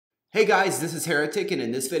Hey guys, this is Heretic, and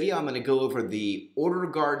in this video I'm going to go over the Order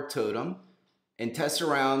Guard totem and test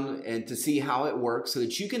around and to see how it works so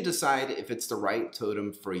that you can decide if it's the right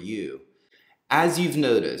totem for you. As you've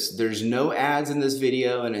noticed, there's no ads in this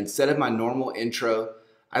video, and instead of my normal intro,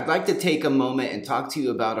 I'd like to take a moment and talk to you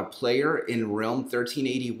about a player in Realm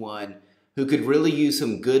 1381 who could really use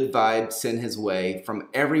some good vibes sent his way from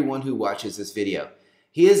everyone who watches this video.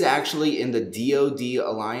 He is actually in the DoD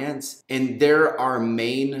Alliance, and they're our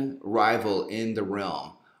main rival in the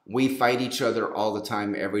realm. We fight each other all the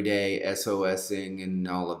time, every day, SOSing and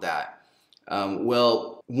all of that.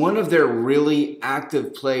 Well, one of their really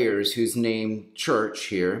active players, who's named Church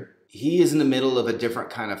here, he is in the middle of a different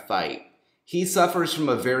kind of fight. He suffers from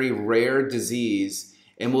a very rare disease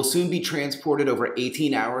and will soon be transported over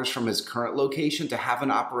 18 hours from his current location to have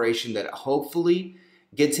an operation that hopefully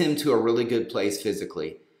gets him to a really good place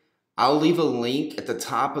physically. I'll leave a link at the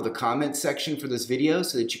top of the comment section for this video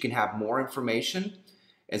so that you can have more information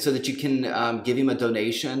and so that you can give him a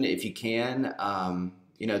donation if you can,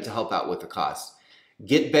 to help out with the cost.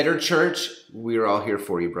 Get better, Church. We're all here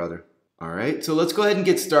for you, brother. All right, so let's go ahead and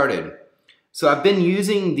get started. So I've been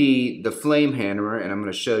using the flame hammer, and I'm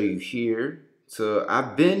going to show you here. So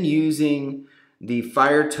I've been using the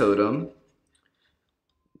fire totem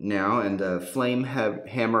now and the flame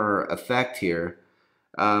hammer effect here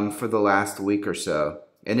for the last week or so,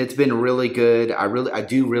 and it's been really good. I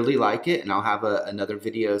do really like it, and I'll have another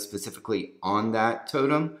video specifically on that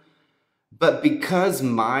totem. But because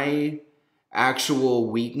my actual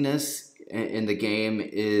weakness in the game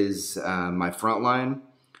is my front line,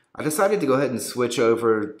 I decided to go ahead and switch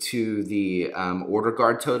over to the Order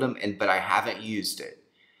Guard totem, but I haven't used it.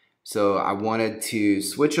 So I wanted to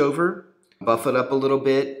switch over, buff it up a little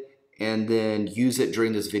bit, and then use it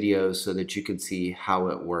during this video so that you can see how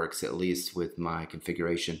it works, at least with my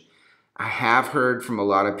configuration. I have heard from a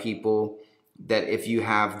lot of people that if you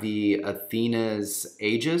have the Athena's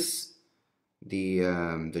Aegis,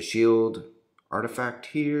 the shield artifact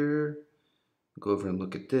here, go over and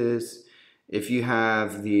look at this. If you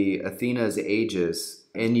have the Athena's Aegis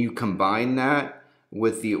and you combine that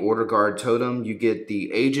with the Order Guard totem, you get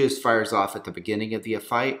the Aegis fires off at the beginning of the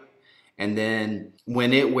fight. And then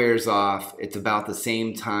when it wears off, it's about the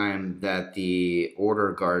same time that the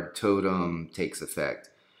Order Guard totem takes effect.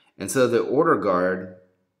 And so the Order Guard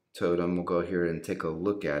totem, we'll go here and take a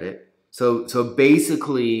look at it. So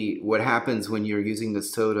basically what happens when you're using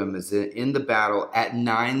this totem is that in the battle at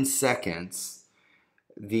 9 seconds,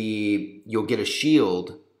 you'll get a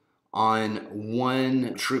shield on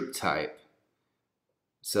one troop type.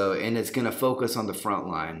 And it's going to focus on the front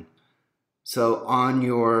line. So on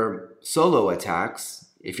your solo attacks,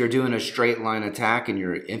 if you're doing a straight line attack in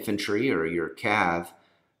your infantry or your cav,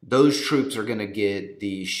 those troops are going to get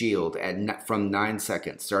the shield from 9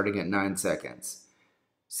 seconds, starting at 9 seconds.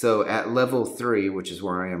 So at level 3, which is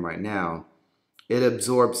where I am right now, it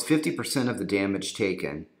absorbs 50% of the damage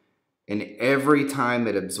taken. And every time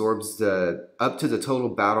it absorbs up to the total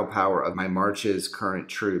battle power of my March's current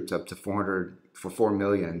troops, up to 4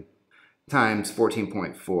 million, times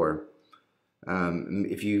 14.4.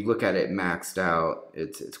 If you look at it maxed out,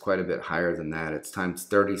 it's quite a bit higher than that. It's times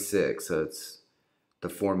 36, so it's the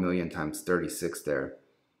 4 million times 36 there.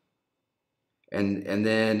 And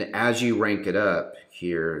then as you rank it up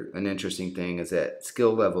here, an interesting thing is that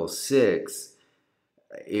skill level 6,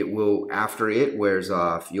 it will, after it wears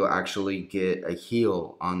off, you'll actually get a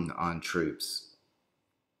heal on troops.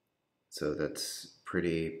 So that's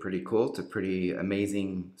pretty cool. It's a pretty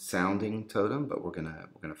amazing sounding totem, but we're gonna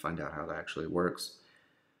find out how that actually works.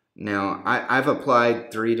 Now I've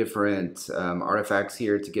applied 3 different artifacts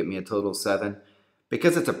here to get me a total 7.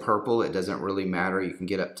 Because it's a purple, it doesn't really matter. You can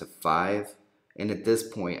get up to 5, and at this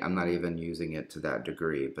point I'm not even using it to that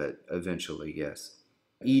degree, but eventually, yes.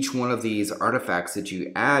 Each one of these artifacts that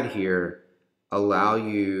you add here allow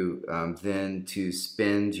you then to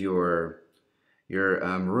spend your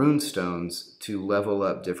rune stones to level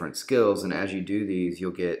up different skills, and as you do these,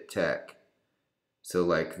 you'll get tech. So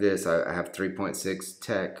like this, I have 3.6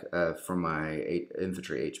 tech for my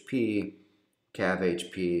infantry HP, cav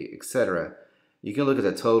HP, etc. You can look at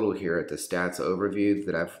the total here at the stats overview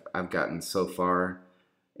that I've gotten so far.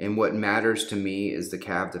 And what matters to me is the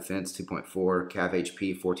cav defense 2.4, cav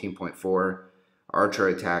HP 14.4, archer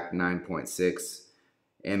attack 9.6,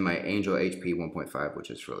 and my angel HP 1.5, which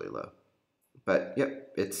is really low. But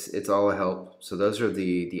yep, it's all a help. So those are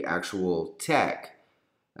the actual tech.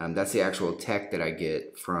 That's the actual tech that I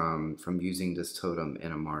get from using this totem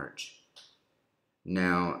in a march.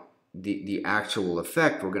 Now, the actual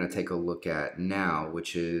effect we're going to take a look at now,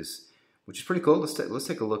 which is which is pretty cool. Let's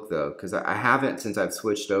take a look though, because I haven't, since I've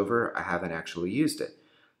switched over, I haven't actually used it.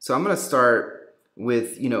 So I'm going to start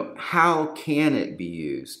with, how can it be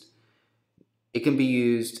used? It can be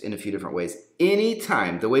used in a few different ways.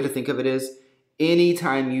 Anytime, the way to think of it is,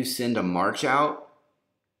 anytime you send a march out,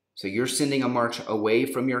 so you're sending a march away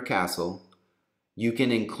from your castle, you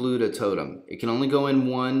can include a totem. It can only go in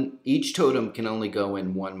one, each totem can only go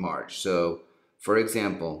in one march. So, for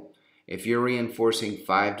example, if you're reinforcing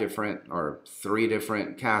 5 different or 3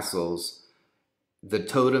 different castles, the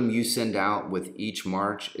totem you send out with each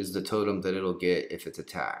march is the totem that it'll get if it's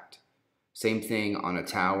attacked. Same thing on a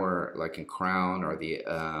tower, like in Crown or the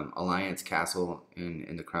Alliance Castle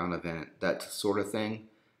in the Crown event, that sort of thing.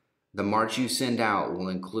 The march you send out will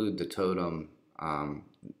include the totem,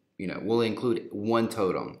 will include one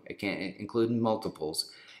totem. It can't include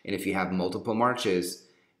multiples. And if you have multiple marches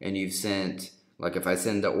and you've sent, like if I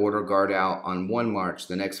send the Order Guard out on one march,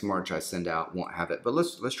 the next march I send out won't have it. But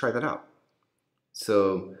let's try that out.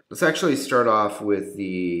 So let's actually start off with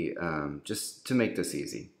the, just to make this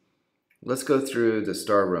easy. Let's go through the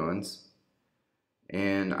Star Ruins,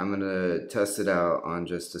 and I'm going to test it out on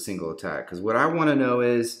just a single attack. Because what I want to know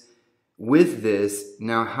is, with this,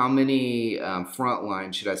 now how many front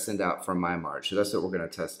lines should I send out from my march? So that's what we're going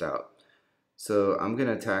to test out. So I'm going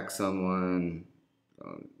to attack someone.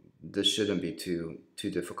 This shouldn't be too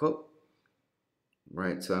difficult.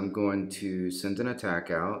 Right, so I'm going to send an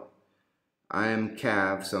attack out. I am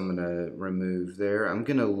Cav, so I'm going to remove there. I'm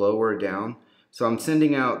going to lower down. So I'm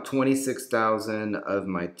sending out 26,000 of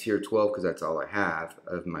my tier 12 because that's all I have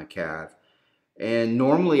of my Cav. And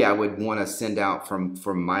normally I would want to send out from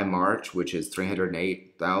my march, which is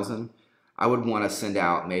 308,000. I would want to send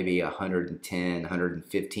out maybe 110,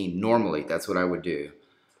 115. Normally, that's what I would do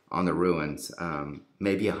on the ruins.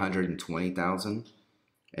 Maybe 120,000.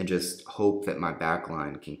 And just hope that my back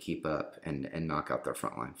line can keep up and knock out their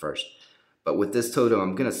front line first. But with this totem,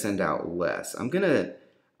 I'm going to send out less. I'm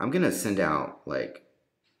gonna send out like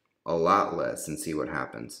a lot less and see what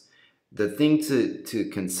happens. The thing to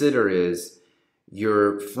consider is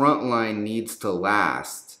your front line needs to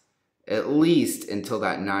last at least until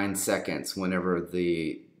that 9 seconds whenever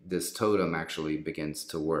this totem actually begins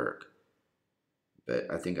to work. But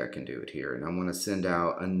I think I can do it here, and I want to send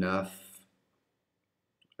out enough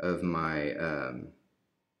of my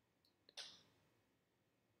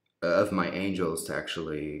angels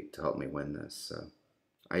to help me win this. So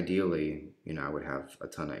ideally, I would have a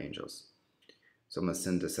ton of angels. So I'm going to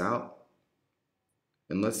send this out.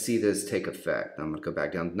 And let's see this take effect. I'm going to go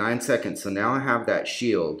back down 9 seconds. So now I have that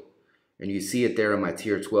shield. And you see it there in my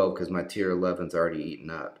tier 12 because my tier 11's already eaten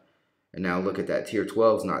up. And now look at that. Tier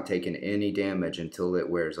 12's not taking any damage until it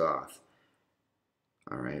wears off.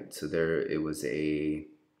 Alright, so there it was a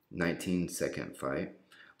 19-second fight.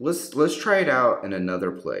 Let's try it out in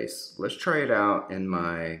another place. Let's try it out in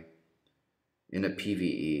a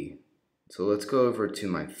PVE. So let's go over to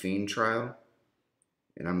my Fiend Trial,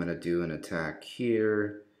 and I'm gonna do an attack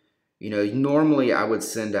here. Normally I would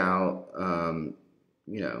send out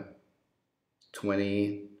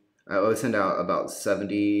 20. I would send out about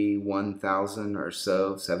 71,000 or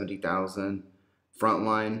so, 70,000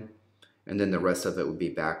 frontline, and then the rest of it would be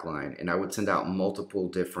backline. And I would send out multiple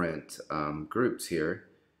different groups here.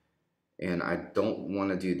 And I don't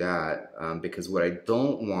want to do that because what I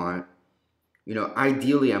don't want,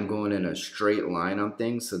 ideally I'm going in a straight line on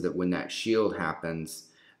things so that when that shield happens,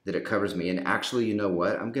 that it covers me. And actually, you know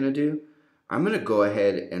what I'm going to do? I'm going to go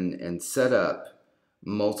ahead and set up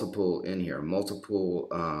multiple in here, multiple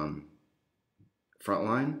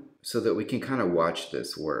frontline, so that we can kind of watch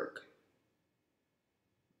this work.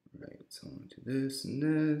 Right, so I'm going to do this and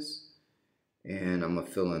this, and I'm going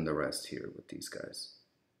to fill in the rest here with these guys.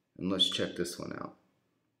 And let's check this one out.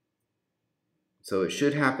 So it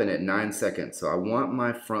should happen at 9 seconds. So I want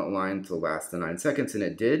my front line to last the 9 seconds, and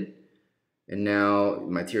it did. And now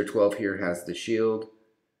my tier 12 here has the shield,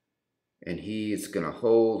 and he's going to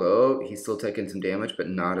hold. Oh, he's still taking some damage, but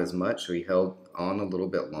not as much. So he held on a little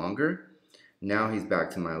bit longer. Now he's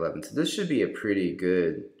back to my 11. So this should be a pretty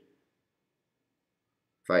good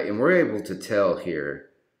fight. And we're able to tell here,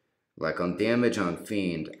 like on damage on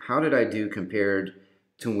Fiend, how did I do compared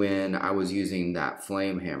to when I was using that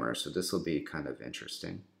flame hammer. So this will be kind of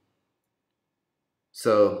interesting.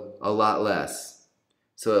 So a lot less.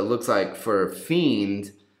 So it looks like for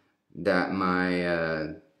Fiend that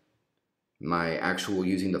my my actual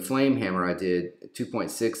using the flame hammer, I did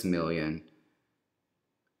 2.6 million.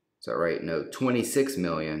 Is that right? No, 26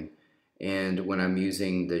 million. And when I'm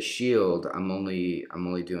using the shield, I'm only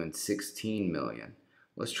doing 16 million.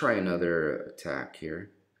 Let's try another attack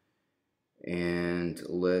here. And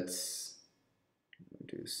let's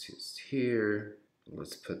reduce just here.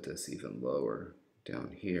 Let's put this even lower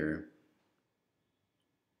down here.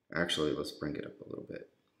 Actually, let's bring it up a little bit.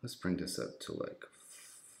 Let's bring this up to like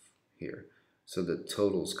here. So the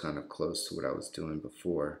total's kind of close to what I was doing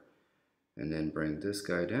before. And then bring this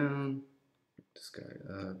guy down, this guy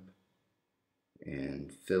up,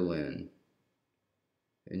 and fill in.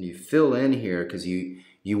 And you fill in here because you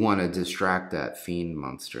want to distract that fiend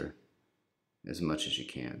monster as much as you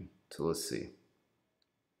can. So let's see.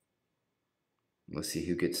 Let's see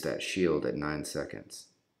who gets that shield at 9 seconds.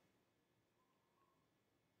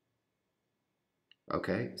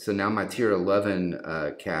 Okay, so now my tier 11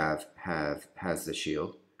 Cav has the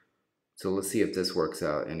shield. So let's see if this works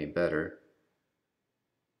out any better.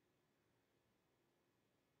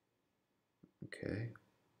 Okay.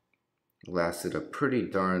 Lasted a pretty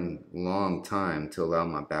darn long time to allow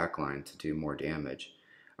my backline to do more damage.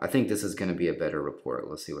 I think this is going to be a better report.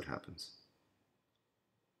 Let's see what happens.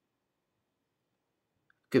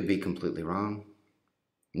 Could be completely wrong.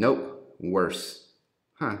 Nope, worse.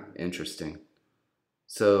 Huh, interesting.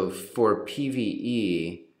 So for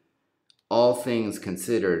PVE, all things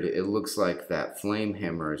considered, it looks like that flame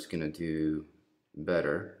hammer is going to do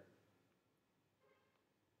better.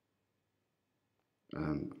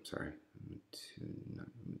 I'm sorry, I'm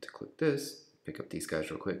going to click this, pick up these guys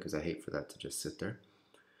real quick because I hate for that to just sit there.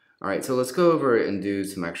 All right, so let's go over and do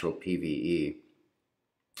some actual PVE.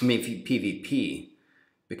 I mean PVP,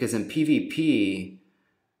 because in PVP,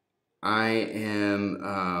 I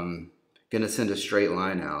am going to send a straight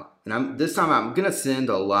line out. And this time I'm going to send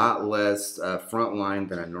a lot less front line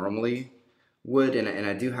than I normally would, and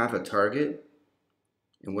I do have a target.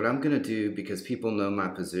 And what I'm going to do, because people know my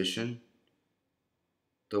position,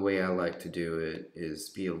 the way I like to do it is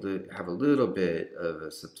be able to have a little bit of a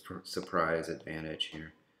surprise advantage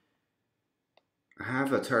here. I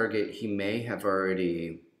have a target. He may have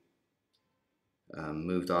already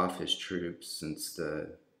moved off his troops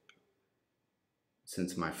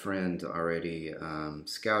since my friend already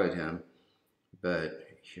scouted him. But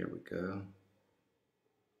here we go.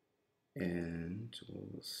 And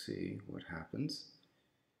we'll see what happens.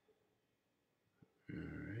 All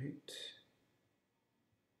right.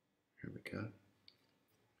 Here we go.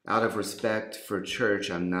 Out of respect for church,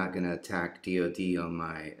 I'm not going to attack DOD on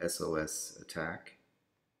my SOS attack.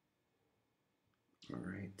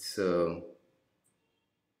 Alright, so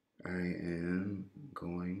I am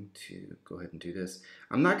going to go ahead and do this.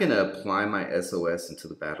 I'm not going to apply my SOS until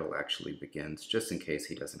the battle actually begins, just in case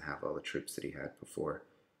he doesn't have all the troops that he had before.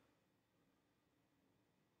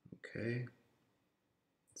 Okay,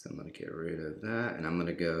 so I'm going to get rid of that, and I'm going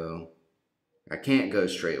to go... I can't go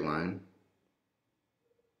straight line,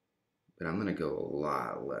 but I'm going to go a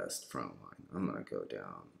lot less front line. I'm going to go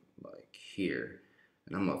down like here,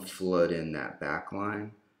 and I'm going to flood in that back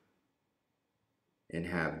line and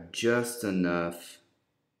have just enough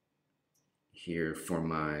here for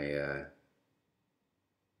my,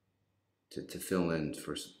 to fill in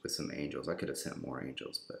with some angels. I could have sent more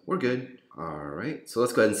angels, but we're good. All right, so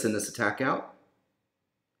let's go ahead and send this attack out.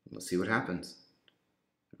 Let's see what happens.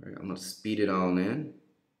 All right, I'm going to speed it on in.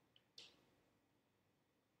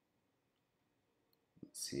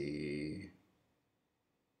 Let's see.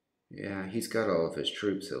 Yeah, he's got all of his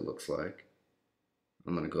troops, it looks like.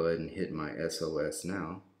 I'm going to go ahead and hit my SOS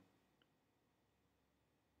now.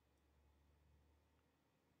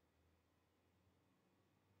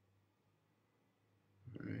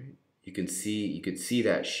 All right. You could see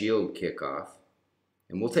that shield kick off.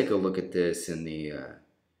 And we'll take a look at this in the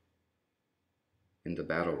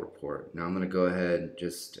battle report. Now I'm going to go ahead,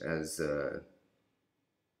 just as a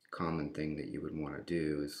common thing that you would want to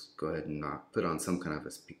do, is go ahead and put on some kind of a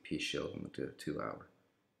PP shield. I'm going to do a 2-hour.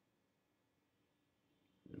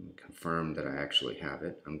 And confirm that I actually have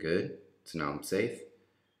it. I'm good. So now I'm safe.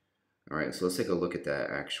 Alright, so let's take a look at that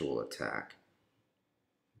actual attack.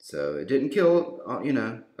 So it didn't kill, you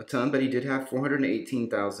know, a ton, but he did have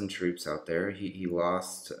 418,000 troops out there. He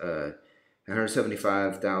lost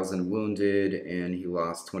 175,000 wounded, and he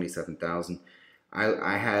lost 27,000.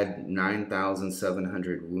 I had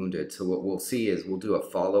 9,700 wounded. So what we'll see is we'll do a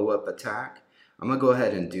follow-up attack. I'm gonna go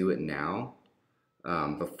ahead and do it now,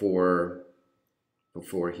 before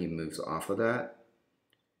he moves off of that.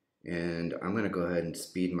 And I'm gonna go ahead and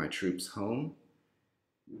speed my troops home.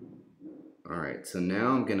 All right, so now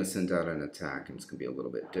I'm gonna send out an attack, and it's gonna be a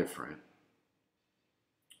little bit different.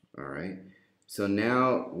 All right. So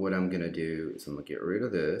now what I'm going to do is I'm going to get rid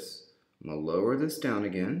of this. I'm going to lower this down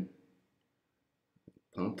again.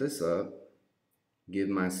 Pump this up. Give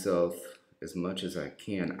myself as much as I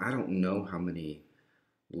can. I don't know how many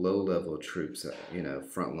low-level troops, you know,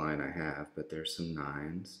 front line I have, but there's some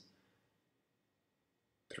 9s,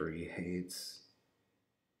 3 8s,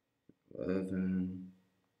 11,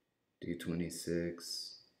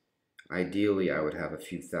 D26. Ideally, I would have a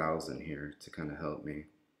few thousand here to kind of help me.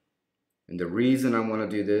 And the reason I want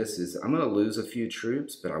to do this is I'm going to lose a few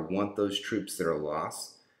troops, but I want those troops that are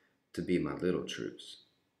lost to be my little troops.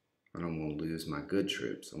 I don't want to lose my good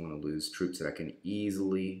troops. I want to lose troops that I can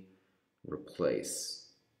easily replace.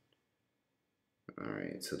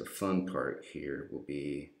 Alright, so the fun part here will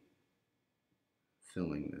be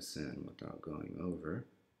filling this in without going over.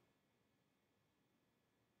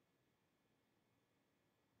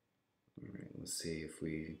 Alright, let's see if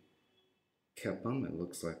we kept them. It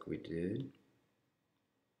looks like we did.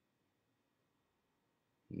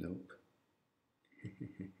 Nope.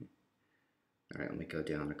 Alright, let me go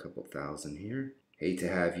down a couple thousand here. Hate to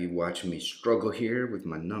have you watching me struggle here with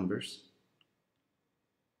my numbers.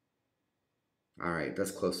 Alright,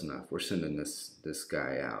 that's close enough. We're sending this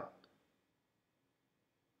guy out.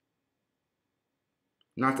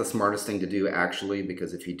 Not the smartest thing to do, actually,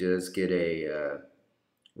 because if he does get a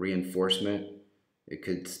reinforcement, it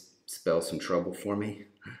could spell some trouble for me.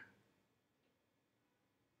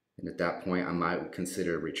 And at that point, I might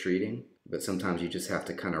consider retreating. But sometimes you just have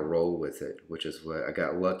to kind of roll with it, which is what I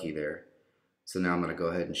got lucky there. So now I'm going to go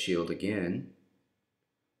ahead and shield again,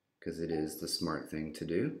 because it is the smart thing to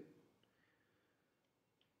do.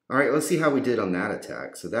 Alright, let's see how we did on that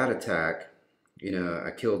attack. So that attack, you know,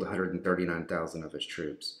 I killed 139,000 of his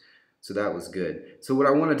troops. So that was good. So what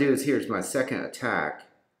I want to do is, here's my second attack.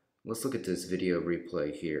 Let's look at this video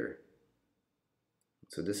replay here.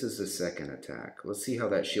 So this is the second attack. Let's see how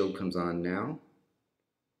that shield comes on now.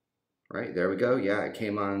 Right, there we go. Yeah, it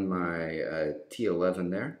came on my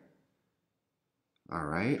T11 there.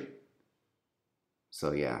 Alright.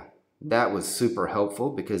 So yeah, that was super helpful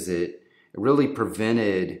because it really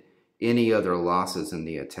prevented any other losses in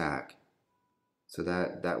the attack. So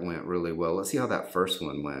that went really well. Let's see how that first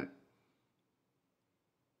one went.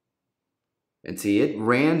 And see, it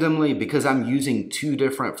randomly, because I'm using 2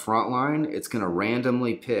 different front line, it's going to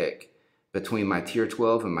randomly pick between my tier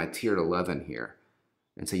 12 and my tier 11 here.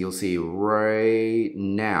 And so you'll see right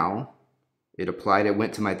now, it applied, it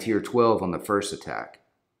went to my tier 12 on the first attack.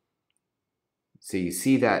 So you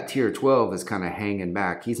see that tier 12 is kind of hanging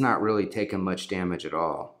back. He's not really taking much damage at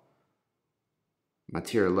all. My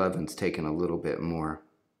tier 11's taking a little bit more.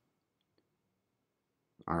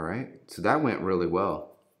 Alright, so that went really well.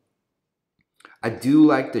 I do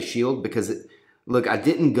like the shield because, look, I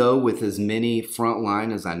didn't go with as many front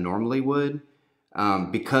line as I normally would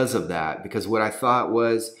because of that. Because what I thought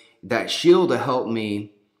was that shield to help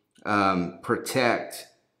me protect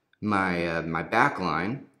my, my back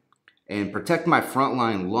line and protect my front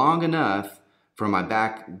line long enough for my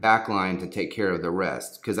back line to take care of the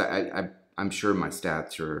rest. Because I'm sure my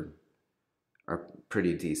stats are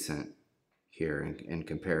pretty decent here in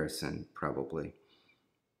comparison, probably.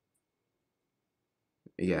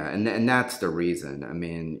 Yeah, and that's the reason. I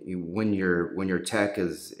mean, when your tech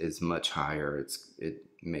is much higher, it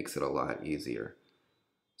makes it a lot easier.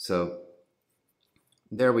 So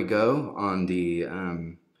there we go on the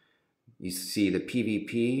you see the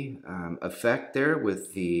PVP effect there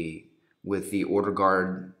with the Order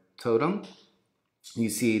Guard totem.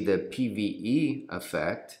 You see the PVE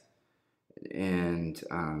effect, and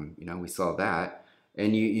you know, we saw that.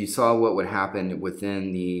 And you saw what would happen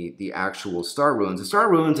within the actual Star Ruins. The Star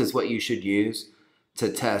Ruins is what you should use to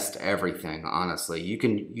test everything, honestly. You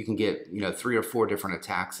can get, you know, 3 or 4 different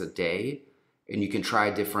attacks a day, and you can try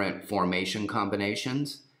different formation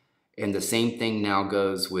combinations. And the same thing now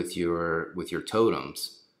goes with your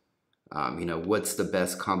totems. You know, what's the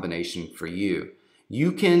best combination for you?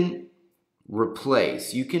 You can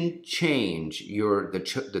replace, you can change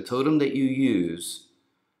the totem that you use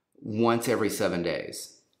once every 7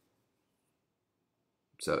 days.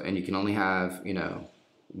 So, and you can only have, you know,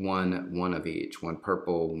 one of each, 1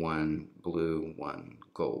 purple, 1 blue, 1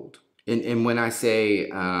 gold. And when I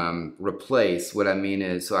say replace, what I mean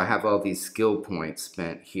is, so I have all these skill points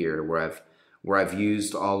spent here where I've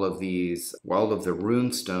used all of the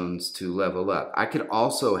rune stones to level up. I could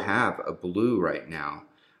also have a blue right now.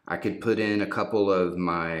 I could put in a couple of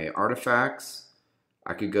my artifacts.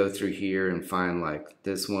 I could go through here and find like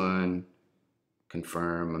this one,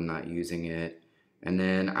 confirm I'm not using it, and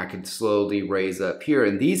then I could slowly raise up here.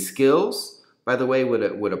 And these skills, by the way,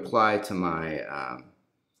 would apply to my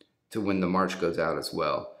to when the march goes out as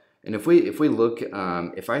well. And if we look,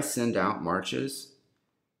 if I send out marches,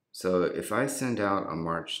 so if I send out a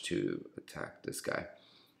march to attack this guy,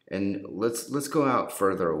 And let's go out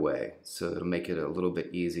further away, so it'll make it a little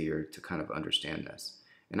bit easier to kind of understand this.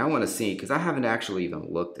 And I want to see, because I haven't actually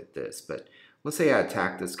even looked at this, but let's say I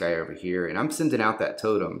attack this guy over here and I'm sending out that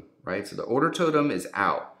totem, right? So the order totem is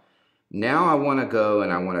out. Now I want to go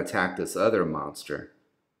and I want to attack this other monster.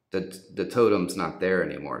 The totem's not there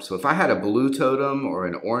anymore. So if I had a blue totem or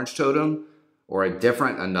an orange totem or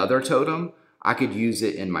another totem, I could use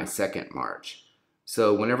it in my second march.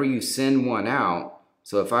 So whenever you send one out,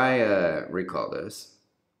 so if I recall this,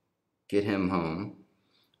 get him home,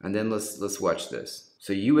 and then let's watch this.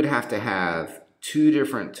 So you would have to have 2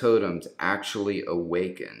 different totems actually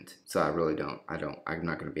awakened. So I'm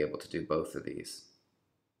not going to be able to do both of these.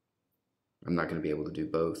 I'm not going to be able to do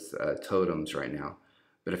both totems right now.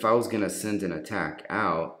 But if I was going to send an attack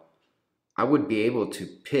out, I would be able to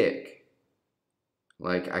pick,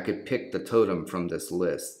 like I could pick the totem from this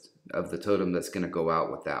list of the totem that's going to go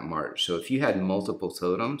out with that march. So if you had multiple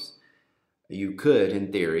totems, you could,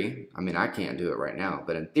 in theory, I mean, I can't do it right now,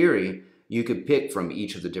 but in theory, you could pick from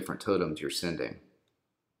each of the different totems you're sending,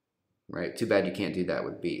 right? Too bad you can't do that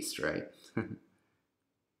with Beast, right?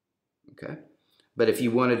 Okay. But if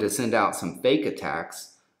you wanted to send out some fake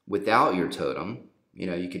attacks without your totem, you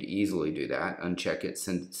know, you could easily do that. Uncheck it,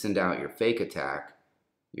 send out your fake attack,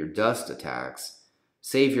 your dust attacks,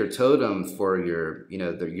 save your totem for your, you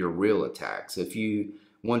know, your real attacks. So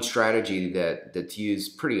one strategy that's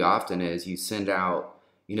used pretty often is you send out,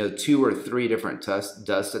 you know, 2 or 3 different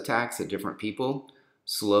dust attacks at different people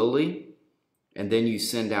slowly, and then you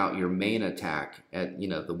send out your main attack at, you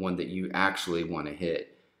know, the one that you actually want to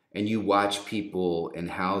hit, and you watch people and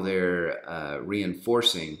how they're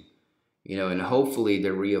reinforcing, you know, and hopefully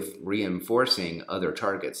they're reinforcing other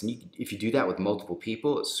targets. And if you do that with multiple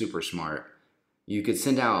people, it's super smart. You could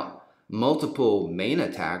send out multiple main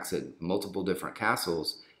attacks at multiple different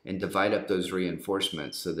castles and divide up those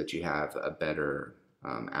reinforcements so that you have a better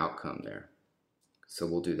outcome there. So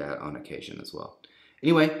we'll do that on occasion as well.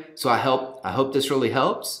 Anyway, so I hope this really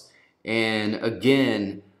helps. And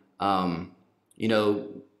again, you know,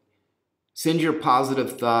 send your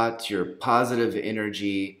positive thoughts, your positive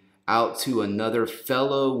energy out to another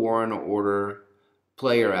fellow War and Order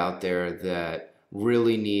player out there that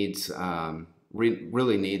really needs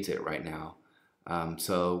it right now.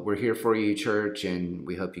 So we're here for you, church, and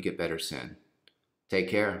we hope you get better soon. Take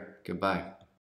care. Goodbye.